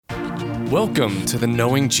Welcome to the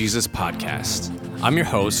Knowing Jesus podcast. I'm your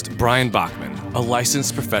host, Brian Bachman, a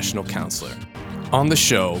licensed professional counselor. On the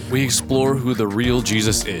show, we explore who the real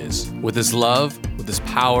Jesus is, with his love, with his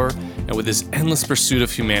power, and with his endless pursuit of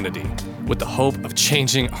humanity, with the hope of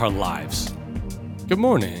changing our lives. Good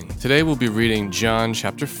morning. Today we'll be reading John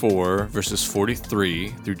chapter 4, verses 43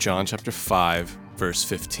 through John chapter 5, verse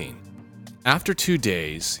 15. After 2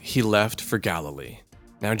 days, he left for Galilee.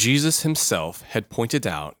 Now Jesus himself had pointed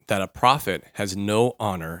out that a prophet has no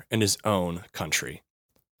honor in his own country.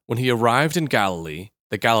 When he arrived in Galilee,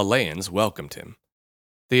 the Galileans welcomed him.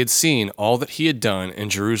 They had seen all that he had done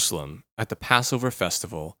in Jerusalem at the Passover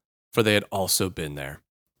festival, for they had also been there.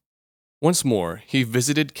 Once more, he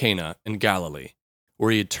visited Cana in Galilee,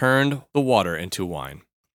 where he had turned the water into wine.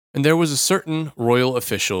 And there was a certain royal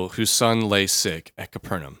official whose son lay sick at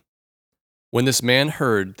Capernaum. When this man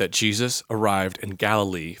heard that Jesus arrived in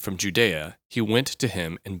Galilee from Judea, he went to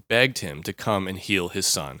him and begged him to come and heal his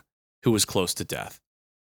son, who was close to death.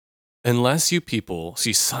 "Unless you people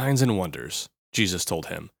see signs and wonders," Jesus told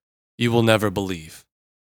him, "you will never believe."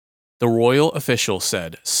 The royal official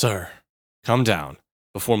said, "Sir, come down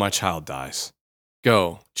before my child dies."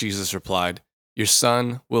 "Go," Jesus replied, "your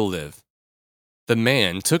son will live." The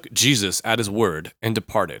man took Jesus at his word and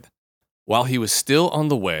departed. While he was still on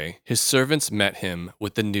the way, his servants met him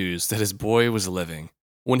with the news that his boy was living.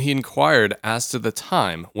 When he inquired as to the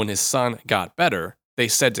time when his son got better, they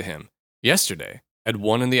said to him, "Yesterday, at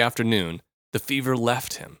 1 p.m, the fever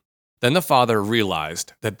left him." Then the father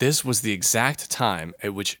realized that this was the exact time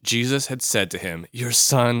at which Jesus had said to him, "Your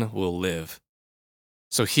son will live."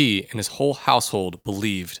 So he and his whole household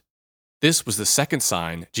believed. This was the second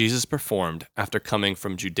sign Jesus performed after coming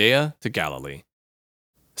from Judea to Galilee.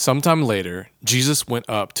 Sometime later, Jesus went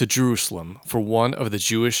up to Jerusalem for one of the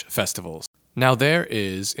Jewish festivals. Now there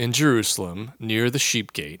is in Jerusalem, near the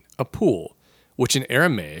Sheep Gate, a pool, which in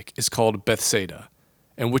Aramaic is called Bethsaida,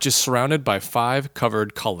 and which is surrounded by 5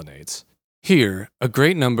 covered colonnades. Here, a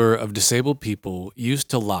great number of disabled people used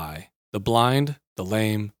to lie, the blind, the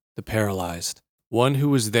lame, the paralyzed. One who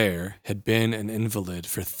was there had been an invalid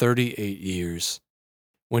for 38 years.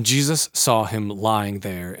 When Jesus saw him lying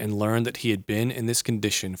there and learned that he had been in this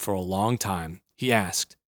condition for a long time, he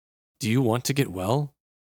asked, "Do you want to get well?"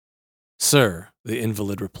 "Sir," the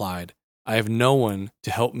invalid replied, "I have no one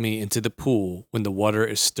to help me into the pool when the water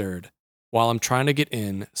is stirred. While I'm trying to get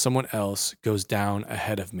in, someone else goes down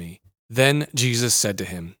ahead of me." Then Jesus said to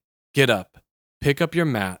him, "Get up, pick up your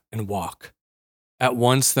mat and walk." At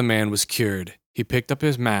once the man was cured. He picked up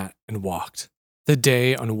his mat and walked. The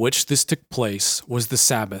day on which this took place was the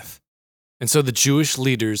Sabbath. And so the Jewish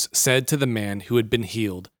leaders said to the man who had been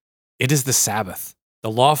healed, "It is the Sabbath. The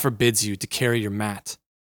law forbids you to carry your mat."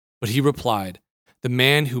 But he replied, "The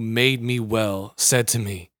man who made me well said to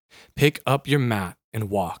me, 'Pick up your mat and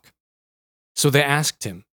walk.'" So they asked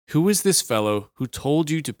him, "Who is this fellow who told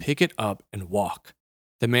you to pick it up and walk?"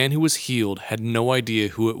 The man who was healed had no idea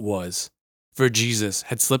who it was, for Jesus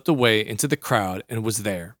had slipped away into the crowd and was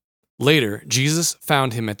there. Later, Jesus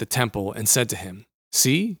found him at the temple and said to him,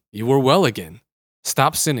 "See, you are well again.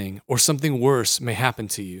 Stop sinning, or something worse may happen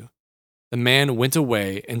to you." The man went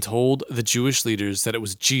away and told the Jewish leaders that it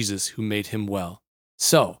was Jesus who made him well.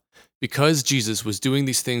 So, because Jesus was doing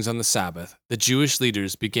these things on the Sabbath, the Jewish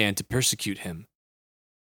leaders began to persecute him.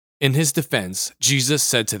 In his defense, Jesus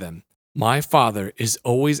said to them, "My Father is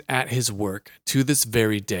always at his work to this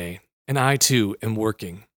very day, and I too am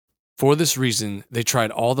working." For this reason, they tried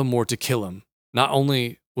all the more to kill him. Not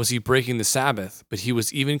only was he breaking the Sabbath, but he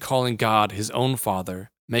was even calling God his own Father,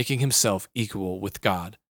 making himself equal with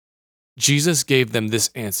God. Jesus gave them this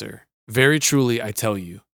answer, "Very truly I tell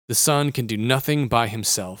you, the Son can do nothing by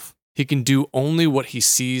himself. He can do only what he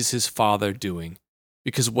sees his Father doing,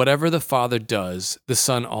 because whatever the Father does, the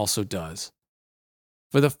Son also does.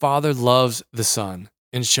 For the Father loves the Son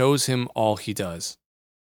and shows him all he does.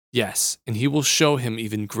 Yes, and he will show him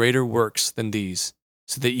even greater works than these,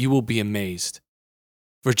 so that you will be amazed.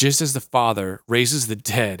 For just as the Father raises the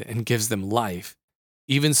dead and gives them life,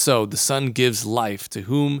 even so the Son gives life to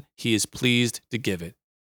whom he is pleased to give it.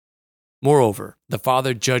 Moreover, the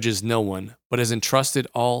Father judges no one, but has entrusted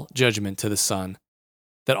all judgment to the Son,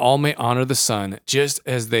 that all may honor the Son just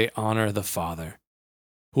as they honor the Father.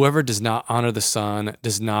 Whoever does not honor the Son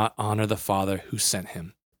does not honor the Father who sent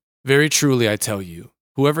him. Very truly I tell you,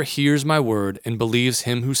 whoever hears my word and believes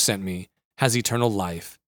him who sent me has eternal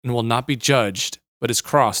life, and will not be judged, but is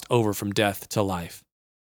crossed over from death to life.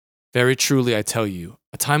 Very truly I tell you,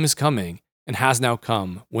 a time is coming, and has now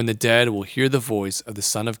come, when the dead will hear the voice of the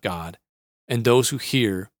Son of God, and those who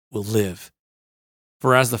hear will live.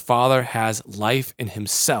 For as the Father has life in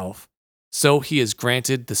himself, so he has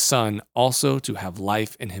granted the Son also to have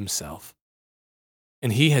life in himself.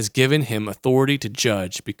 And he has given him authority to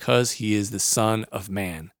judge because he is the Son of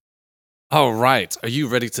Man. All right, are you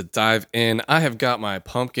ready to dive in? I have got my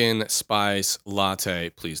pumpkin spice latte.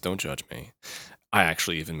 Please don't judge me. I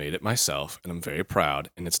actually even made it myself, and I'm very proud,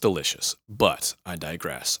 and it's delicious. But I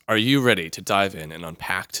digress. Are you ready to dive in and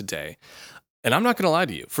unpack today? And I'm not going to lie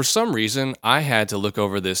to you. For some reason, I had to look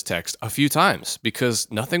over this text a few times because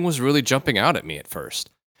nothing was really jumping out at me at first.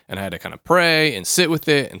 And I had to kind of pray and sit with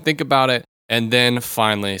it and think about it. And then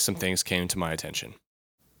finally, some things came to my attention.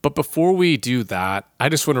 But before we do that, I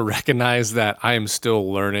just want to recognize that I am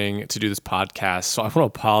still learning to do this podcast. So I want to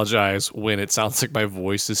apologize when it sounds like my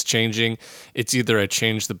voice is changing. It's either I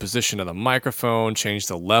changed the position of the microphone, changed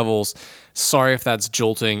the levels. Sorry if that's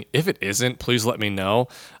jolting. If it isn't, please let me know.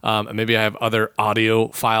 And maybe I have other audio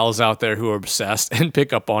files out there who are obsessed and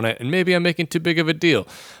pick up on it. And maybe I'm making too big of a deal.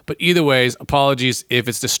 But either ways, apologies if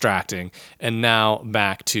it's distracting. And now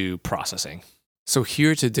back to processing. So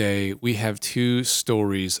here today, we have two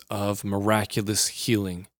stories of miraculous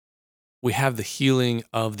healing. We have the healing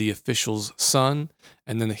of the official's son,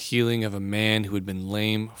 and then the healing of a man who had been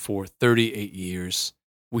lame for 38 years.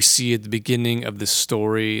 We see at the beginning of this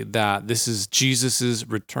story that this is Jesus'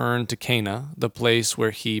 return to Cana, the place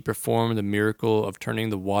where he performed the miracle of turning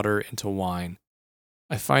the water into wine.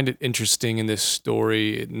 I find it interesting in this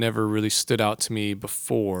story. It never really stood out to me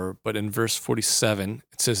before, but in verse 47,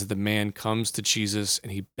 it says that the man comes to Jesus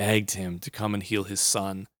and he begged him to come and heal his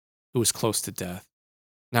son, who was close to death.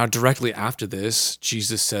 Now, directly after this,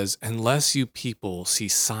 Jesus says, "Unless you people see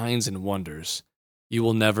signs and wonders, you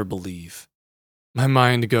will never believe." My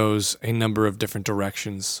mind goes a number of different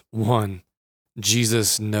directions. One,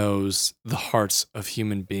 Jesus knows the hearts of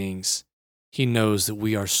human beings. He knows that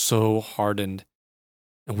we are so hardened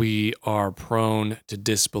and we are prone to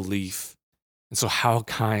disbelief. And so how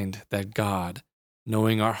kind that God,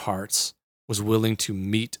 knowing our hearts, was willing to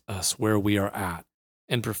meet us where we are at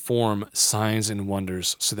and perform signs and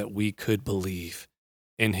wonders so that we could believe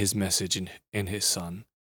in his message and in his son.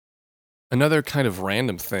 Another kind of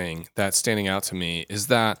random thing that's standing out to me is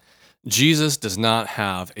that Jesus does not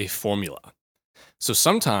have a formula. So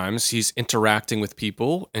sometimes he's interacting with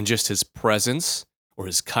people and just his presence or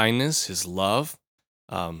his kindness, his love,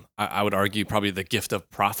 I would argue probably the gift of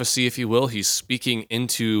prophecy, if you will. He's speaking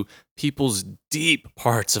into people's deep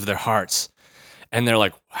parts of their hearts. And they're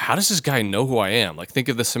like, how does this guy know who I am? Like, think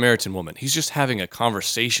of the Samaritan woman. He's just having a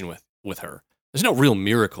conversation with her. There's no real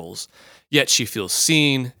miracles. Yet she feels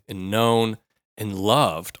seen and known and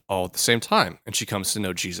loved all at the same time. And she comes to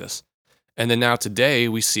know Jesus. And then now today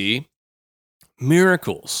we see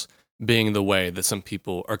miracles being the way that some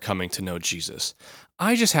people are coming to know Jesus.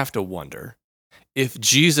 I just have to wonder, if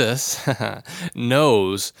Jesus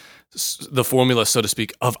knows the formula, so to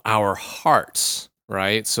speak, of our hearts,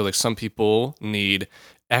 right? So like some people need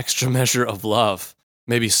extra measure of love.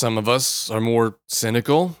 Maybe some of us are more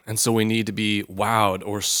cynical, and so we need to be wowed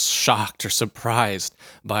or shocked or surprised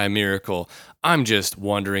by a miracle. I'm just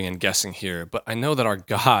wondering and guessing here, but I know that our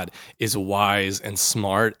God is wise and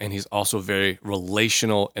smart, and he's also very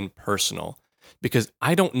relational and personal. Because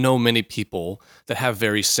I don't know many people that have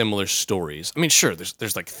very similar stories. I mean, sure,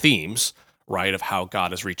 there's like themes, right, of how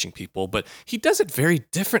God is reaching people, but he does it very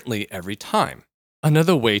differently every time.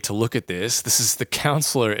 Another way to look at this is the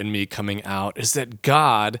counselor in me coming out, is that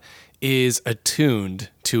God is attuned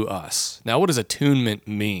to us. Now, what does attunement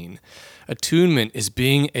mean? Attunement is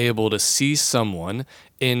being able to see someone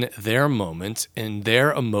in their moment, in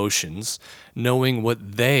their emotions, knowing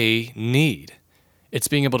what they need. It's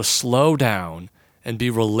being able to slow down and be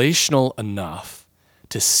relational enough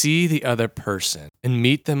to see the other person and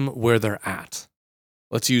meet them where they're at.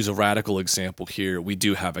 Let's use a radical example here. We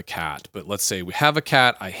do have a cat, but let's say we have a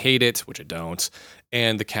cat, I hate it, which I don't,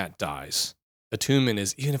 and the cat dies. Attunement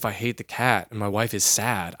is, even if I hate the cat and my wife is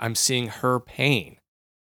sad, I'm seeing her pain.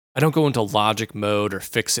 I don't go into logic mode or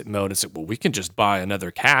fix-it mode and say, well, we can just buy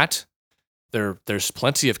another cat. There's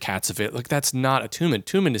plenty of cats of it. Like, that's not attunement.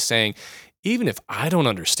 Attunement is saying, even if I don't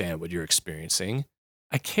understand what you're experiencing,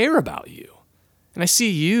 I care about you. And I see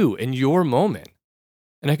you in your moment.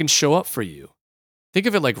 And I can show up for you. Think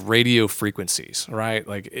of it like radio frequencies, right?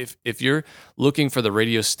 Like if you're looking for the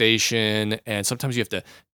radio station and sometimes you have to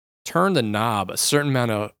turn the knob a certain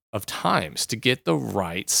amount of times to get the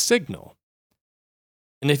right signal.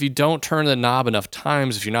 And if you don't turn the knob enough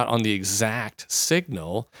times, if you're not on the exact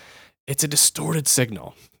signal, it's a distorted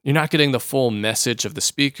signal. You're not getting the full message of the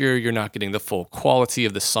speaker. You're not getting the full quality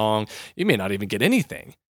of the song. You may not even get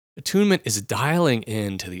anything. Attunement is dialing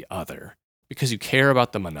in to the other because you care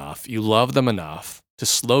about them enough, you love them enough to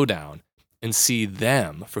slow down and see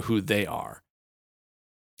them for who they are.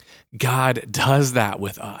 God does that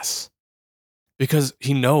with us because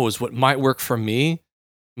he knows what might work for me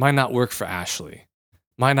might not work for Ashley,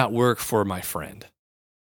 might not work for my friend.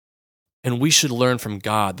 And we should learn from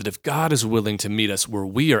God that if God is willing to meet us where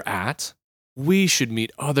we are at, we should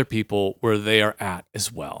meet other people where they are at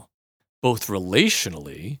as well, both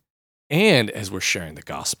relationally and as we're sharing the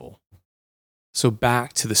gospel. So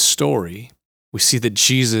back to the story, we see that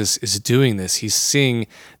Jesus is doing this. He's seeing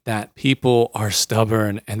that people are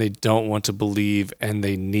stubborn and they don't want to believe and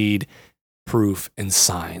they need proof and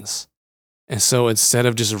signs. And so instead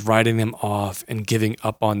of just writing them off and giving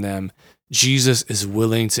up on them, Jesus is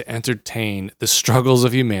willing to entertain the struggles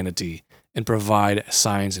of humanity and provide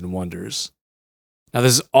signs and wonders. Now,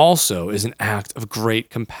 this also is an act of great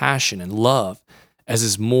compassion and love, as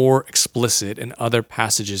is more explicit in other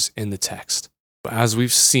passages in the text. As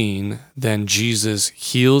we've seen, then Jesus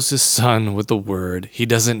heals his son with the word. He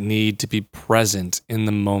doesn't need to be present in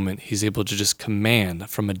the moment. He's able to just command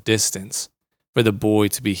from a distance for the boy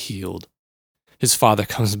to be healed. His father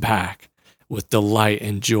comes back with delight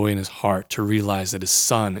and joy in his heart to realize that his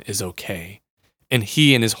son is okay. And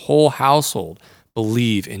he and his whole household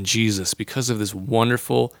believe in Jesus because of this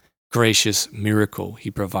wonderful, gracious miracle he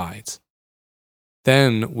provides.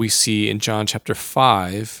 Then we see in John chapter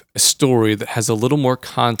 5 a story that has a little more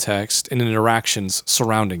context and interactions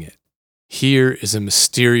surrounding it. Here is a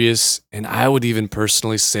mysterious, and I would even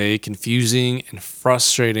personally say confusing and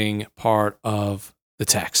frustrating part of the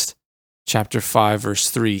text. Chapter 5, verse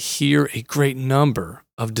 3, here a great number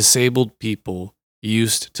of disabled people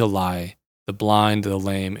used to lie, the blind, the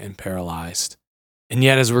lame, and paralyzed. And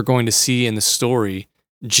yet, as we're going to see in the story,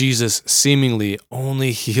 Jesus seemingly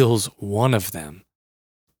only heals one of them.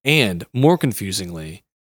 And more confusingly,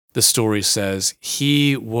 the story says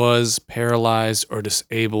he was paralyzed or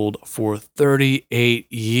disabled for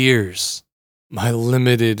 38 years. My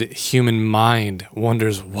limited human mind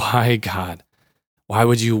wonders why, God? Why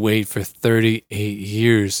would you wait for 38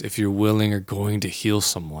 years if you're willing or going to heal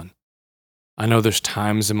someone? I know there's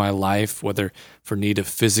times in my life, whether for need of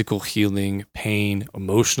physical healing, pain,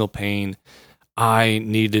 emotional pain, I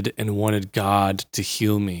needed and wanted God to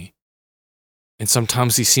heal me. And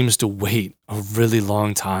sometimes he seems to wait a really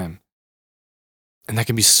long time. And that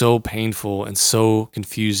can be so painful and so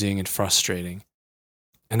confusing and frustrating.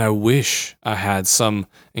 And I wish I had some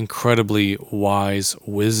incredibly wise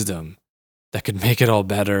wisdom that could make it all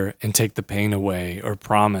better and take the pain away or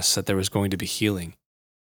promise that there was going to be healing.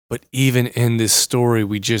 But even in this story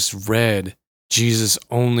we just read, Jesus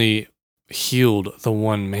only healed the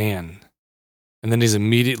one man. And then he's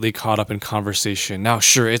immediately caught up in conversation. Now,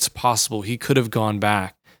 sure, it's possible he could have gone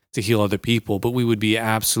back to heal other people, but we would be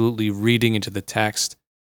absolutely reading into the text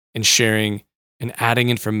and sharing and adding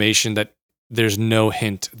information that there's no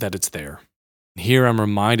hint that it's there. Here I'm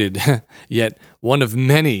reminded, yet one of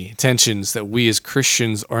many tensions that we as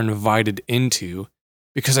Christians are invited into,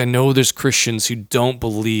 because I know there's Christians who don't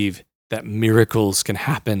believe that miracles can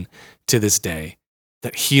happen to this day,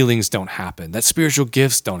 that healings don't happen, that spiritual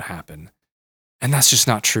gifts don't happen. And that's just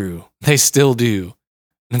not true. They still do.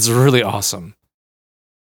 And it's really awesome.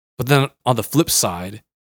 But then on the flip side,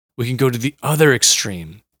 we can go to the other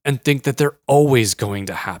extreme and think that they're always going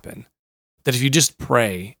to happen. That if you just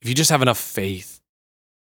pray, if you just have enough faith,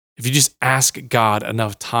 if you just ask God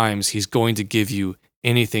enough times, he's going to give you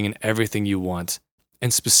anything and everything you want,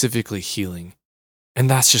 and specifically healing. And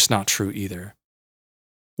that's just not true either.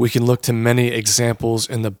 We can look to many examples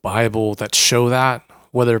in the Bible that show that,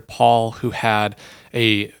 whether Paul, who had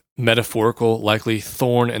a metaphorical, likely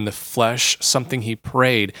thorn in the flesh, something he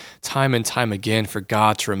prayed time and time again for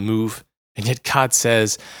God to remove, and yet God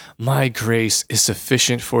says, my grace is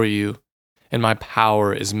sufficient for you, and my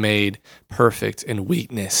power is made perfect in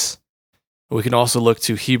weakness. We can also look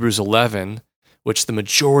to Hebrews 11, which the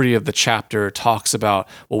majority of the chapter talks about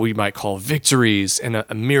what we might call victories and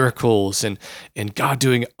miracles and God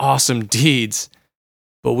doing awesome deeds.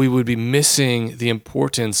 But we would be missing the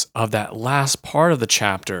importance of that last part of the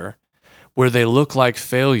chapter where they look like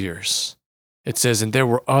failures. It says, and there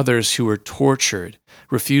were others who were tortured,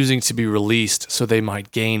 refusing to be released so they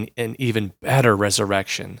might gain an even better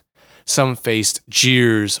resurrection. Some faced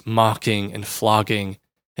jeers, mocking, and flogging,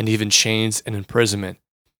 and even chains and imprisonment.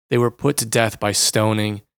 They were put to death by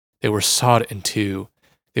stoning. They were sawed in two.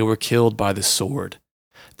 They were killed by the sword.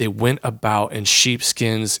 They went about in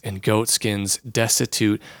sheepskins and goatskins,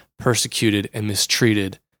 destitute, persecuted, and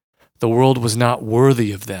mistreated. The world was not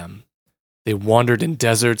worthy of them. They wandered in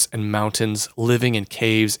deserts and mountains, living in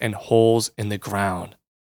caves and holes in the ground.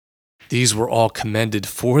 These were all commended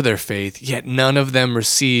for their faith, yet none of them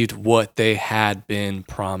received what they had been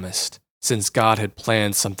promised, since God had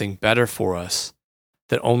planned something better for us,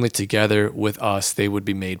 that only together with us they would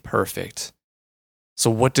be made perfect.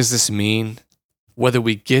 So what does this mean? Whether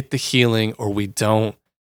we get the healing or we don't,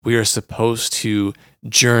 we are supposed to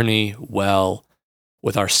journey well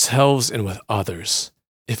with ourselves and with others.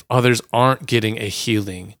 If others aren't getting a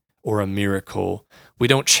healing or a miracle, we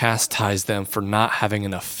don't chastise them for not having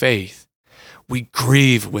enough faith. We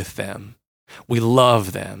grieve with them. We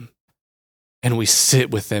love them. And we sit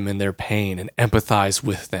with them in their pain and empathize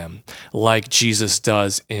with them like Jesus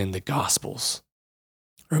does in the Gospels.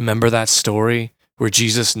 Remember that story where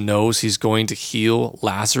Jesus knows he's going to heal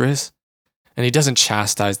Lazarus? And he doesn't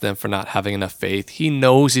chastise them for not having enough faith. He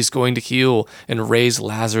knows he's going to heal and raise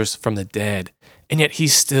Lazarus from the dead. And yet he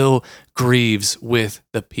still grieves with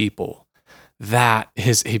the people. That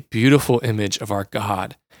is a beautiful image of our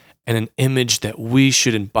God and an image that we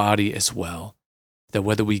should embody as well. That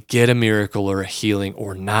whether we get a miracle or a healing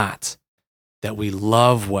or not, that we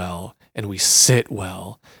love well and we sit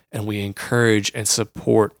well and we encourage and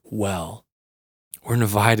support well. We're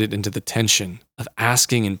invited into the tension of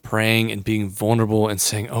asking and praying and being vulnerable and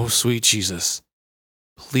saying, "Oh, sweet Jesus,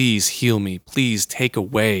 please heal me. Please take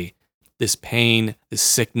away this pain, this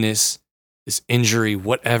sickness, this injury,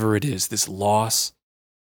 whatever it is, this loss."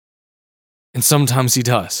 And sometimes he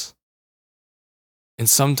does. And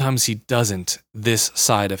sometimes he doesn't this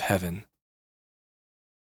side of heaven.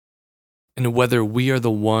 And whether we are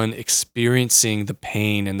the one experiencing the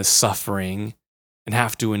pain and the suffering and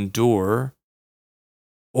have to endure,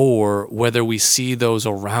 or whether we see those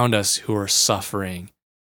around us who are suffering,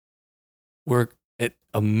 we're at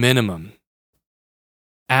a minimum,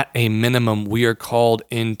 we are called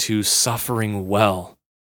into suffering well,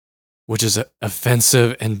 which is an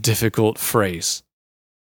offensive and difficult phrase.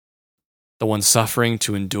 The one suffering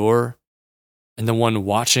to endure, and the one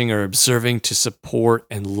watching or observing to support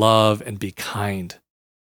and love and be kind.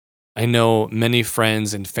 I know many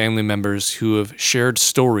friends and family members who have shared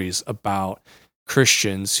stories about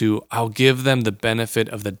Christians who I'll give them the benefit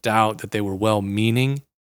of the doubt that they were well-meaning,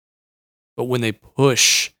 but when they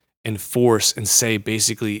push and force and say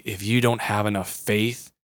basically, if you don't have enough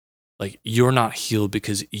faith, like you're not healed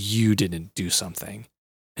because you didn't do something.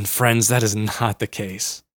 And friends, that is not the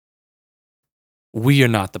case. We are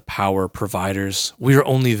not the power providers. We are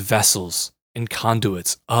only vessels and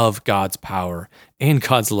conduits of God's power and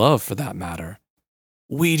God's love for that matter.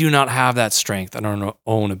 We do not have that strength in our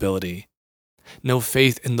own ability. No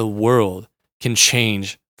faith in the world can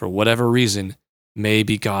change, for whatever reason, may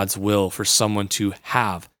be God's will for someone to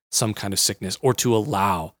have some kind of sickness or to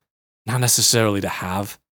allow, not necessarily to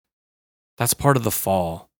have. That's part of the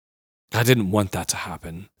fall. God didn't want that to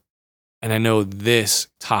happen. And I know this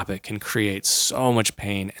topic can create so much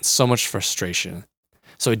pain and so much frustration.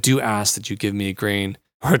 So I do ask that you give me a grain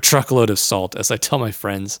or a truckload of salt, as I tell my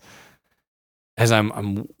friends, as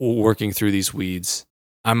I'm working through these weeds.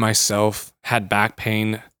 I myself had back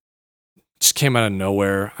pain, just came out of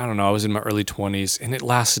nowhere. I don't know, I was in my early 20s and it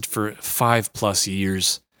lasted for 5+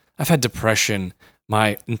 years. I've had depression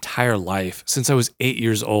my entire life since I was 8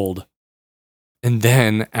 years old. And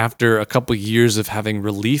then after a couple years of having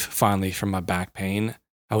relief finally from my back pain,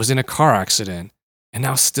 I was in a car accident and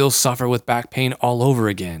now still suffer with back pain all over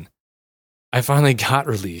again. I finally got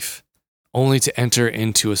relief, only to enter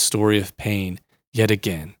into a story of pain yet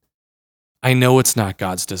again. I know it's not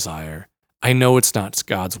God's desire. I know it's not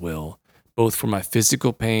God's will, both for my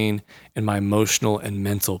physical pain and my emotional and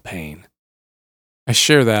mental pain. I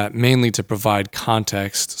share that mainly to provide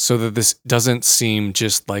context so that this doesn't seem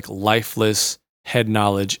just like lifeless head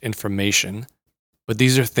knowledge information, but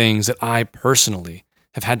these are things that I personally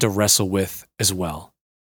have had to wrestle with as well.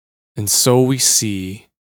 And so we see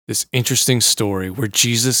this interesting story where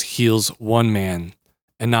Jesus heals one man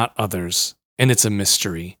and not others, and it's a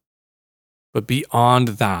mystery. But beyond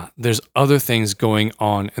that, there's other things going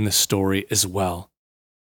on in the story as well.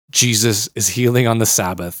 Jesus is healing on the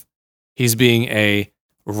Sabbath. He's being a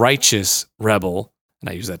righteous rebel, and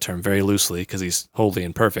I use that term very loosely because he's holy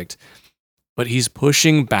and perfect, but he's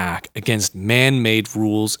pushing back against man-made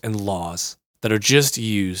rules and laws that are just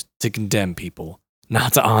used to condemn people,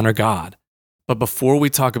 not to honor God. But before we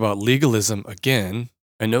talk about legalism again,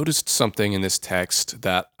 I noticed something in this text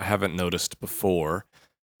that I haven't noticed before,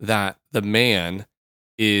 that the man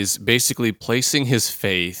is basically placing his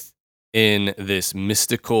faith in this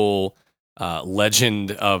mystical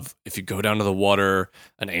legend of if you go down to the water,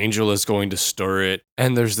 an angel is going to stir it.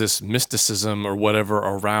 And there's this mysticism or whatever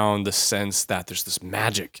around the sense that there's this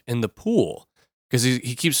magic in the pool. because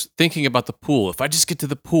he keeps thinking about the pool. If I just get to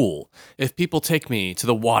the pool, if people take me to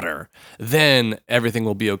the water, then everything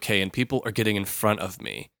will be okay, and people are getting in front of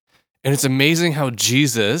me. And it's amazing how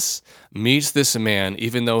Jesus meets this man,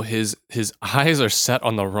 even though his eyes are set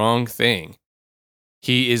on the wrong thing.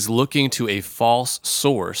 He is looking to a false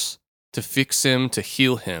source to fix him, to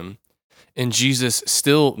heal him. And Jesus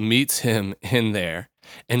still meets him in there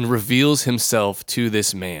and reveals himself to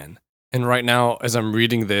this man. And right now, as I'm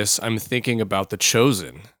reading this, I'm thinking about The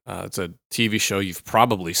Chosen. It's a TV show. You've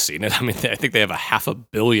probably seen it. I mean, I think they have 500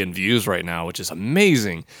 million views right now, which is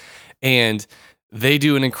amazing. And they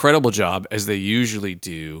do an incredible job, as they usually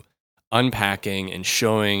do, unpacking and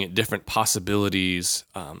showing different possibilities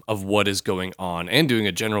of what is going on and doing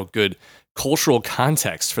a general good cultural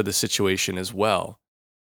context for the situation as well.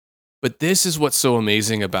 But this is what's so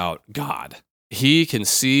amazing about God. He can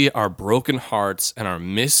see our broken hearts and our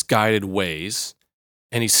misguided ways,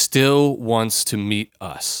 and he still wants to meet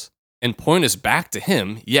us and point us back to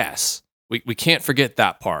him. Yes, we can't forget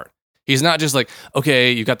that part. He's not just like,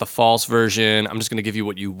 okay, you got the false version, I'm just going to give you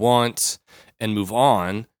what you want and move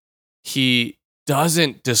on. He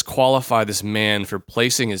doesn't disqualify this man for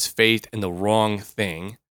placing his faith in the wrong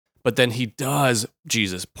thing, but then he does,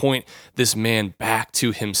 Jesus, point this man back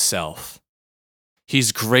to himself.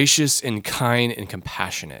 He's gracious and kind and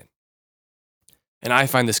compassionate. And I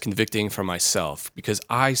find this convicting for myself because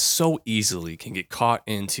I so easily can get caught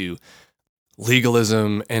into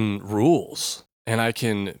legalism and rules, and I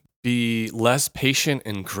can be less patient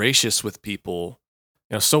and gracious with people.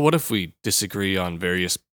 So what if we disagree on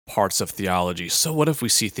various parts of theology? So what if we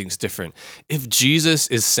see things different? If Jesus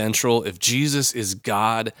is central, if Jesus is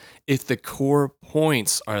God, if the core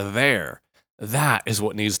points are there, that is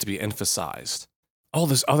what needs to be emphasized. All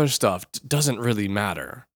this other stuff doesn't really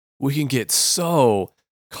matter. We can get so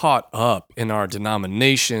caught up in our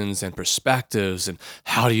denominations and perspectives and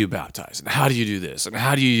how do you baptize and how do you do this and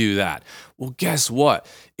how do you do that? Well, guess what?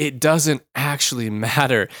 It doesn't actually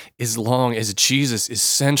matter as long as Jesus is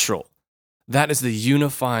central. That is the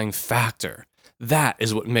unifying factor. That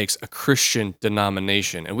is what makes a Christian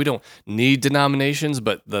denomination. And we don't need denominations,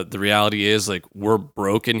 but the reality is, like, we're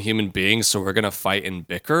broken human beings, so we're going to fight and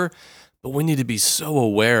bicker. But we need to be so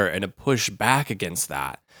aware and to push back against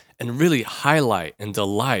that and really highlight and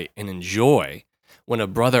delight and enjoy when a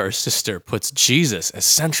brother or sister puts Jesus as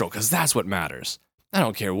central, because that's what matters. I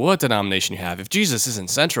don't care what denomination you have. If Jesus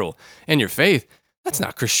isn't central in your faith, that's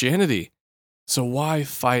not Christianity. So why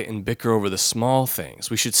fight and bicker over the small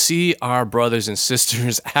things? We should see our brothers and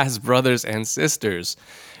sisters as brothers and sisters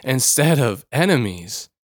instead of enemies.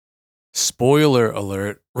 Spoiler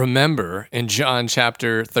alert, remember in John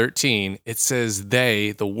chapter 13, it says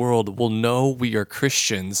the world will know we are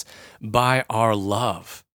Christians by our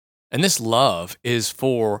love. And this love is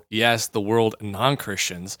for, yes, the world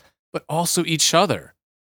non-Christians, but also each other.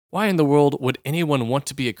 Why in the world would anyone want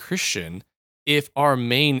to be a Christian if our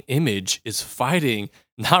main image is fighting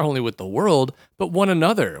not only with the world, but one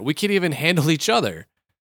another? We can't even handle each other.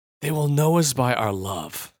 They will know us by our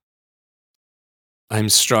love. I'm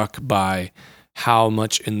struck by how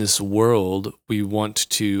much in this world we want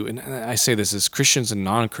to, and I say this as Christians and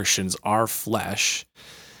non-Christians, our flesh,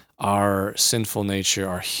 our sinful nature,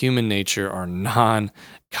 our human nature, our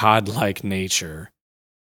non-godlike nature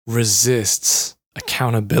resists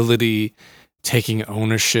accountability, taking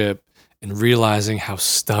ownership, and realizing how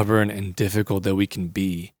stubborn and difficult that we can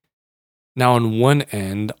be. Now, on one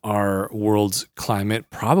end, our world's climate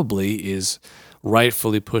probably is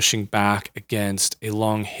rightfully pushing back against a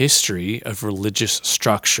long history of religious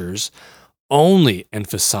structures only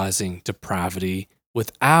emphasizing depravity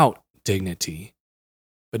without dignity.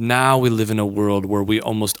 But now we live in a world where we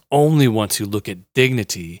almost only want to look at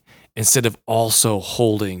dignity instead of also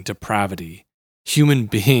holding depravity. Human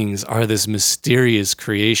beings are this mysterious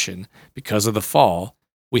creation. Because of the fall,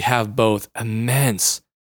 we have both immense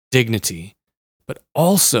dignity, but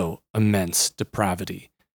also immense depravity.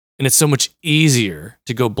 And it's so much easier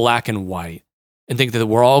to go black and white and think that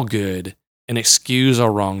we're all good and excuse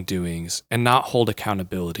our wrongdoings and not hold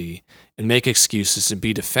accountability and make excuses and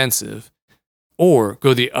be defensive, or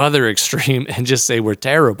go the other extreme and just say we're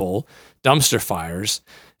terrible, dumpster fires,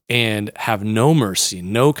 and have no mercy,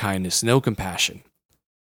 no kindness, no compassion.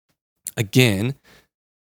 Again,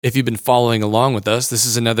 if you've been following along with us, this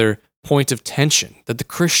is another point of tension that the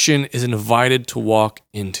Christian is invited to walk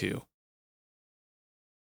into.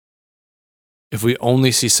 If we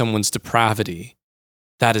only see someone's depravity,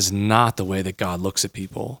 that is not the way that God looks at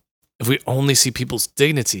people. If we only see people's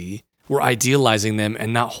dignity, we're idealizing them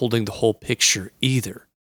and not holding the whole picture either.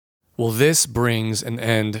 Well, this brings an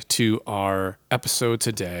end to our episode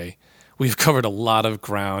today. We've covered a lot of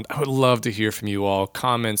ground. I would love to hear from you all.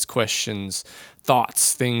 Comments, questions,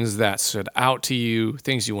 thoughts, things that stood out to you,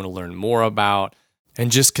 things you want to learn more about,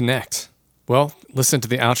 and just connect. Well, listen to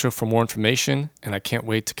the outro for more information, and I can't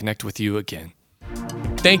wait to connect with you again.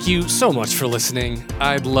 Thank you so much for listening.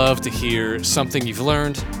 I'd love to hear something you've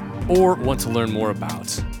learned or want to learn more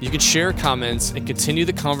about. You can share comments and continue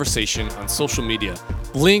the conversation on social media.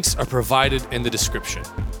 Links are provided in the description.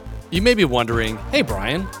 You may be wondering, hey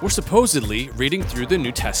Brian, we're supposedly reading through the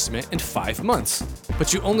New Testament in 5 months,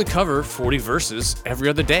 but you only cover 40 verses every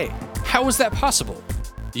other day. How is that possible?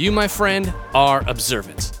 You, my friend, are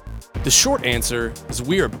observant. The short answer is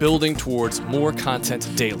we are building towards more content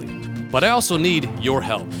daily, but I also need your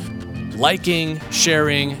help. Liking,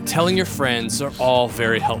 sharing, telling your friends are all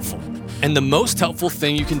very helpful. And the most helpful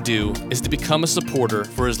thing you can do is to become a supporter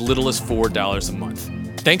for as little as $4 a month.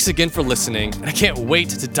 Thanks again for listening, and I can't wait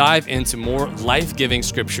to dive into more life-giving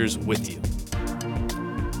scriptures with you.